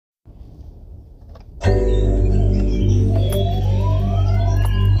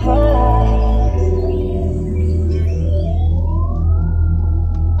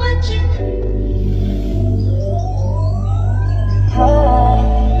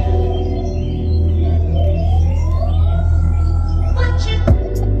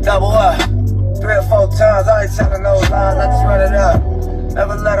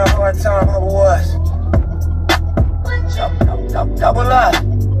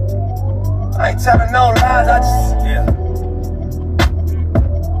I ain't telling no lies,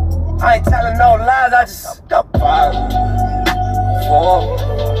 I ain't telling no lies, I just 5, 4,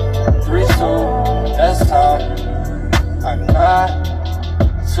 3, 2, that's time. I lied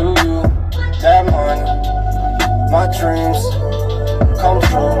to you that morning. My dreams come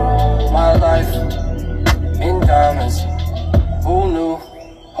true, my life in diamonds. Who knew?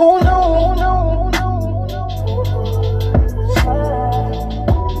 Who knew? Who knew?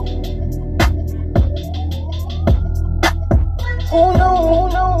 Who knew?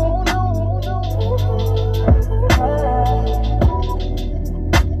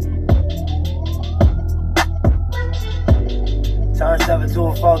 Turn 7 to a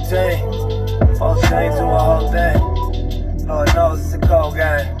 14, 14 to a whole thing. Lord knows it's a cold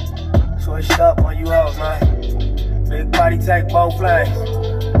game. Switched up on you hoes, man. Big body take both lanes.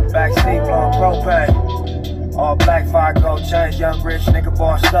 Backseat blowing propane. All black, 5 gold chains. Young rich nigga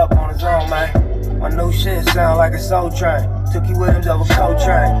bossed up on his own, man. My new shit sound like a soul train. Took you with him over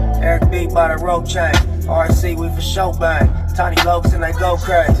co-train. Eric beat by the rope chain. RC, we for show bang. Tiny lokes and they go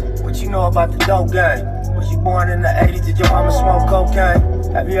crazy. What you know about the dope game? Was you born in the 80s? Did your mama smoke cocaine?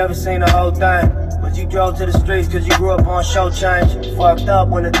 Have you ever seen the whole thing? But you drove to the streets cause you grew up on show change. Fucked up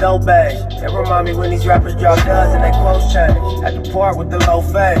when the dope bags. It remind me when these rappers drop duds and they clothes change. At the park with the low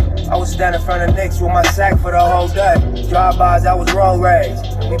fade. I was standing in front of Knicks with my sack for the whole day. Drive-bys, I was road rage.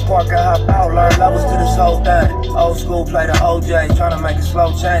 We park and hop out, learn levels to this whole thing. Old school play the OJs, tryna make a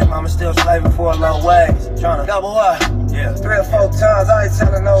slow change. Mama still slaving for a low wage. Tryna double up, 3 or 4 times. I ain't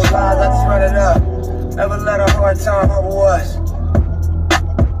telling no lies, I just run it up. Never let a hard time over us.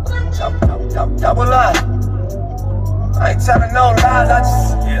 Double up. I ain't telling no lies,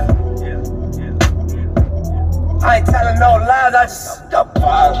 I ain't telling no lies, I just 5,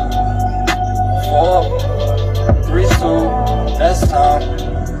 4, 3, 2, that's time.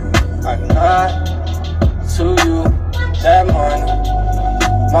 I lied to you that morning.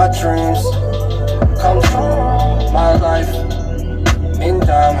 My dreams come true, my life in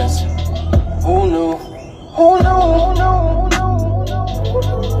diamonds. Who knew? Who knew? Who knew?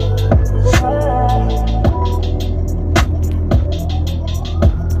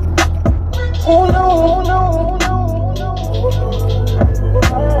 Who knew?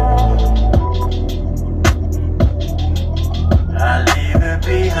 I'll leave it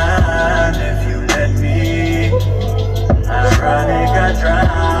behind if you let me. Ironic, I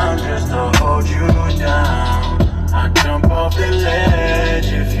drown just to hold you down. I jump off the ledge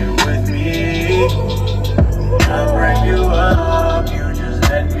if you with me. I break you up, you just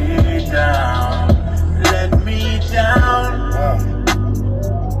let me down. Let me down.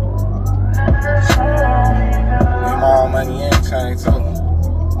 Need my own money and chain too.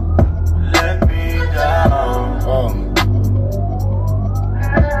 Let me down.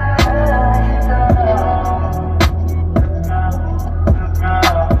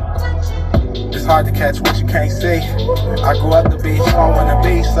 It's hard to catch what you can't see. I grew up to be who I wanna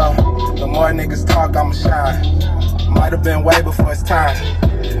be, so the more niggas talk, I'ma shine. Might have been way before it's time.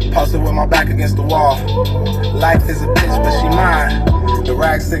 Posted with my back against the wall. Life is a bitch, but she mine. The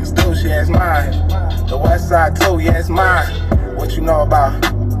rag 6 too, she has mine. The west side too, yeah, it's mine. What you know about?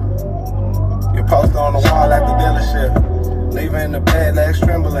 Your poster on the wall at the dealership. Leaving in the bed, legs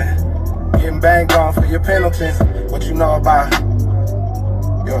trembling. Getting banged on for your penalties. What you know about?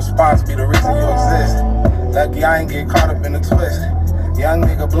 Your response be the reason you exist. Lucky I ain't get caught up in the twist. Young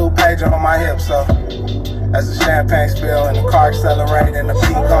nigga, blue pager on my hip, so as the champagne spill and the car accelerate and the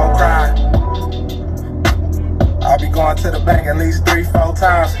beat gon' cry. I'll be going to the bank at least 3, 4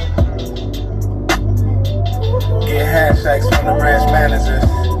 times. Get handshakes from the branch managers.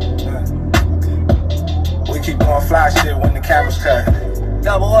 We keep doing fly shit when the cameras cut.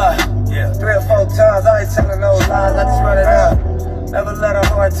 Double up, 3 or 4 times. I ain't telling no lies, I just run it up. Never let a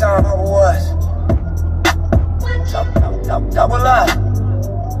hard time over us. Double up.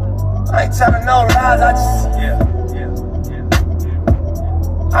 I ain't telling no lies, I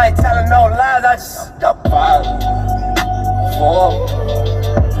ain't telling no lies, I just 5, 4,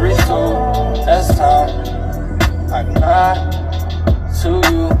 3, 2, that's time. I lied to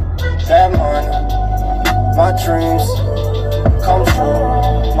you that morning. My dreams come true.